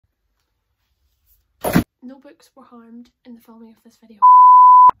books were harmed in the filming of this video.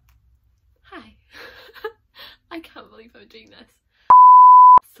 Hi. I can't believe I'm doing this.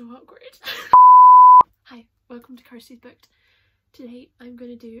 So awkward. Hi, welcome to Kirsty's Booked. Today I'm going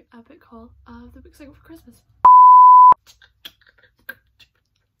to do a book haul of the books I got for Christmas.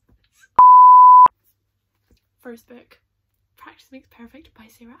 First book, Practice Makes Perfect by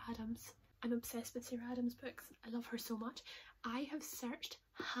Sarah Adams. I'm obsessed with Sarah Adams books. I love her so much. I have searched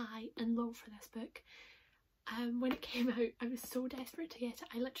high and low for this book. When it came out, I was so desperate to get it.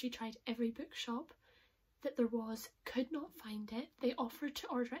 I literally tried every bookshop that there was, could not find it. They offered to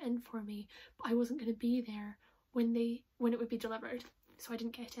order it in for me, but I wasn't going to be there when it would be delivered, so I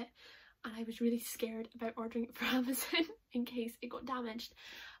didn't get it. And I was really scared about ordering it for Amazon in case it got damaged.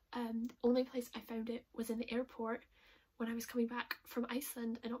 The only place I found it was in the airport when I was coming back from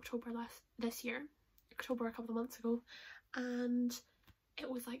Iceland in October this year, October a couple of months ago, and it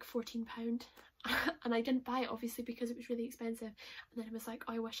was like £14. And I didn't buy it obviously because it was really expensive, and then I was like,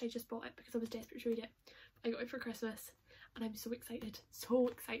 oh, I wish I just bought it because I was desperate to read it. I got it for Christmas and I'm so excited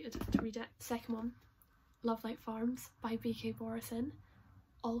to read it. Second one, Love Like Farms by B.K. Borison.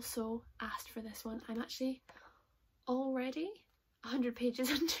 Also asked for this one. I'm actually already 100 pages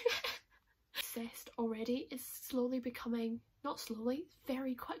into it. Obsessed already. It's slowly becoming, not slowly,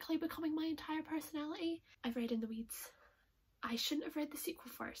 very quickly becoming my entire personality. I've read In the Weeds. I shouldn't have read the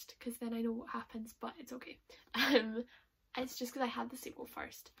sequel first because then I know what happens, but it's okay. It's just because I had the sequel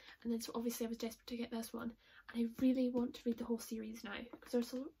first, and then so obviously I was desperate to get this one, and I really want to read the whole series now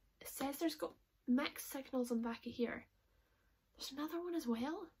because it says there's got mixed signals on the back of here. There's another one as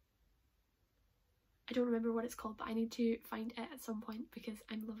well. I don't remember what it's called, but I need to find it at some point because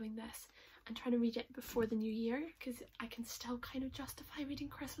I'm loving this. I'm trying to read it before the new year because I can still kind of justify reading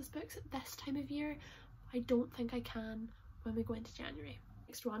Christmas books at this time of year. I don't think I can when we go into January.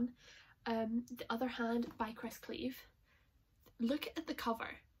 Next one, The Other Hand by Chris Cleave. Look at the cover.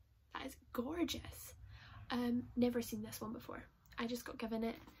 That is gorgeous. Never seen this one before. I just got given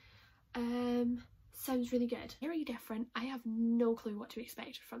it. Sounds really good. Very different. I have no clue what to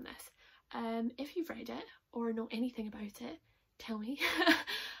expect from this. If you've read it or know anything about it, tell me.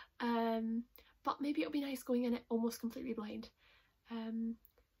 But maybe it'll be nice going in it almost completely blind.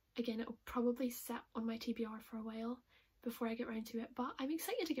 Again, it'll probably sit on my TBR for a while before I get round to it, but I'm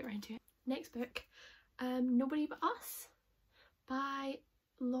excited to get round to it. Next book, Nobody But Us by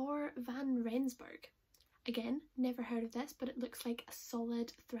Laura Van Rensburg. Again, never heard of this, but it looks like a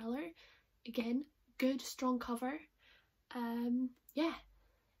solid thriller. Again, good strong cover. Yeah,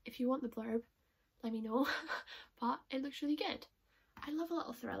 if you want the blurb, let me know. But it looks really good. I love a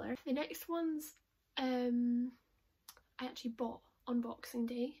little thriller. The next ones I actually bought on Boxing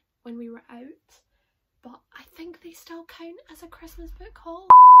Day when we were out, but I think they still count as a Christmas book haul.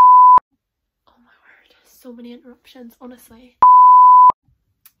 Oh my word, so many interruptions, honestly.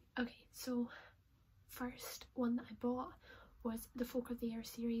 Okay, so first one that I bought was the Folk of the Air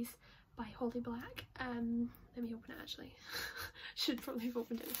series by Holly Black. Let me open it actually. Should probably have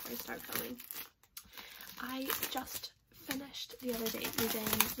opened it before I start filming. I just finished the other day reading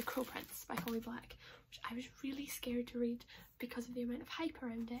The Crow Prince by Holly Black, which I was really scared to read because of the amount of hype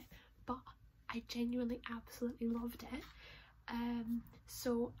around it, but I genuinely absolutely loved it.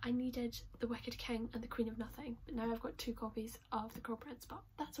 So I needed The Wicked King and The Queen of Nothing, but now I've got 2 copies of The Crow Prince, but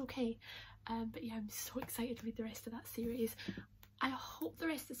that's okay. But yeah, I'm so excited to read the rest of that series. I hope the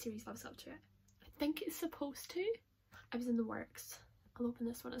rest of the series lives up to it. I think it's supposed to. I was in the works. I'll open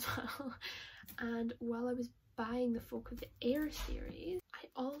this one as well. And while I was buying the Folk of the Air series, I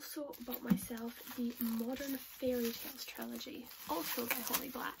also bought myself the Modern Fairy Tales trilogy, also by Holly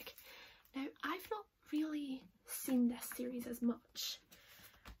Black. Now, I've not really seen this series as much.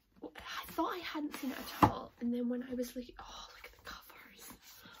 I thought I hadn't seen it at all, and then when I was like, oh, look at the covers.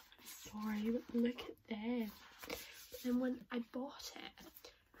 I'm sorry, but look at them. But then when I bought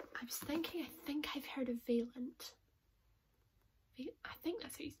it, I was thinking, I think I've heard of Vaillant. I think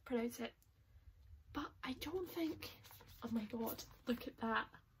that's how you pronounce it. But I don't think, oh my god, look at that.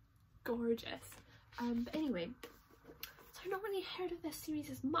 Gorgeous. But anyway, so I've not really heard of this series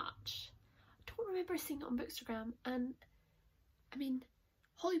as much. I don't remember seeing it on Bookstagram, and I mean,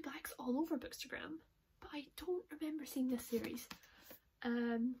 Holly Black's all over Bookstagram, but I don't remember seeing this series.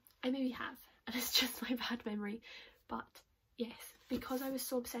 I maybe have, and it's just my bad memory, but yes, because I was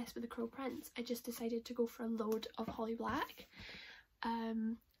so obsessed with The Crow Prince, I just decided to go for a load of Holly Black,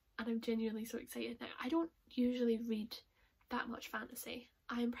 and I'm genuinely so excited now. I don't usually read that much fantasy.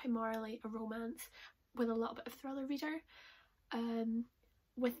 I am primarily a romance with a little bit of thriller reader.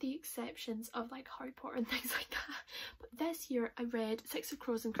 with the exceptions of like Harry Potter and things like that. But this year I read Six of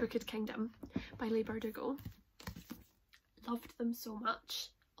Crows and Crooked Kingdom by Leigh Bardugo. Loved them so much.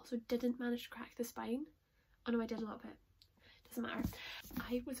 Also didn't manage to crack the spine. Oh no, I did a little bit. Doesn't matter.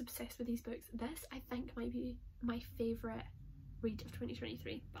 I was obsessed with these books. This I think might be my favourite read of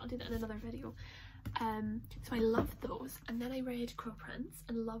 2023, but I'll do that in another video. So I loved those, and then I read Crow Prince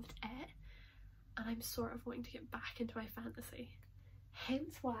and loved it, and I'm sort of wanting to get back into my fantasy.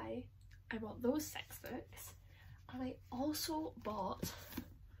 Hence why I bought those 6 books, and I also bought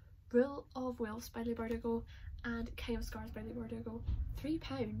Rule of Wolves by Leigh Bardugo and King of Scars by Leigh Bardugo.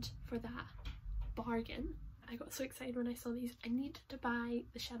 £3 for that bargain. I got so excited when I saw these. I need to buy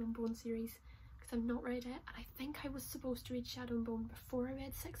the Shadow and Bone series because I've not read it, and I think I was supposed to read Shadow and Bone before I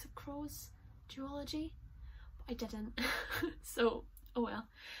read Six of Crows duology, but I didn't. So oh well,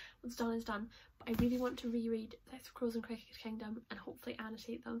 what's done is done. But I really want to reread Six of Crows and Crooked Kingdom and hopefully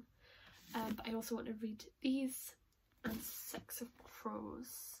annotate them. But I also want to read these and Six of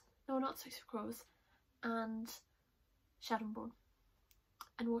Crows. No, not Six of Crows, and Shadow and Bone,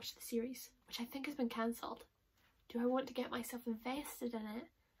 and watch the series, which I think has been cancelled. Do I want to get myself invested in it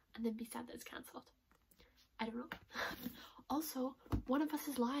and then be sad that it's cancelled? I don't know. Also, One of Us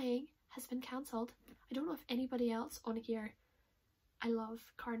is Lying has been cancelled. I don't know if anybody else on here. I love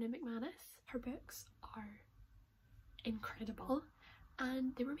Carna McManus. Her books are incredible,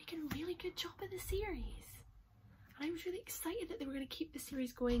 and they were making a really good job of the series. And I was really excited that they were going to keep the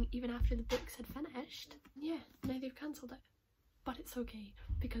series going even after the books had finished. Yeah, now they've cancelled it. But it's okay,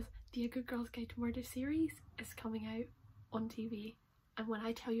 because the A Good Girl's Guide to Murder series is coming out on TV, and when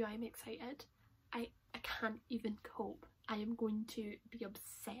I tell you I'm excited, I can't even cope. I am going to be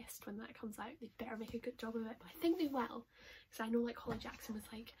obsessed when that comes out. They better make a good job of it, but I think they will, because I know like Holly Jackson was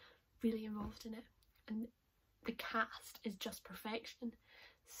like really involved in it, and the cast is just perfection.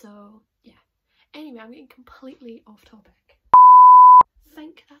 So yeah. Anyway, I'm getting completely off topic. I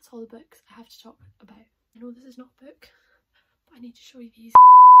think that's all the books I have to talk about. I know this is not a book, but I need to show you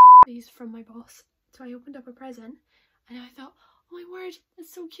these from my boss. So I opened up a present and I thought, oh my word,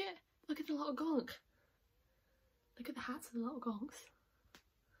 that's so cute. Look at the little gonk. Look at the hats of the little gonks.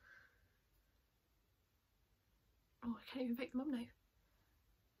 Oh, I can't even pick them up now.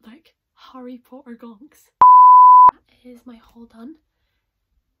 Like Harry Potter gonks. That is my haul done.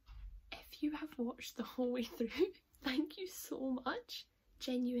 If you have watched the whole way through, thank you so much,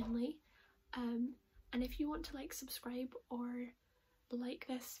 genuinely. And if you want to like subscribe or like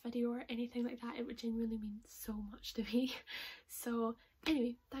this video or anything like that, it would genuinely mean so much to me. So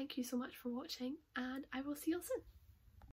anyway, thank you so much for watching, and I will see you all soon.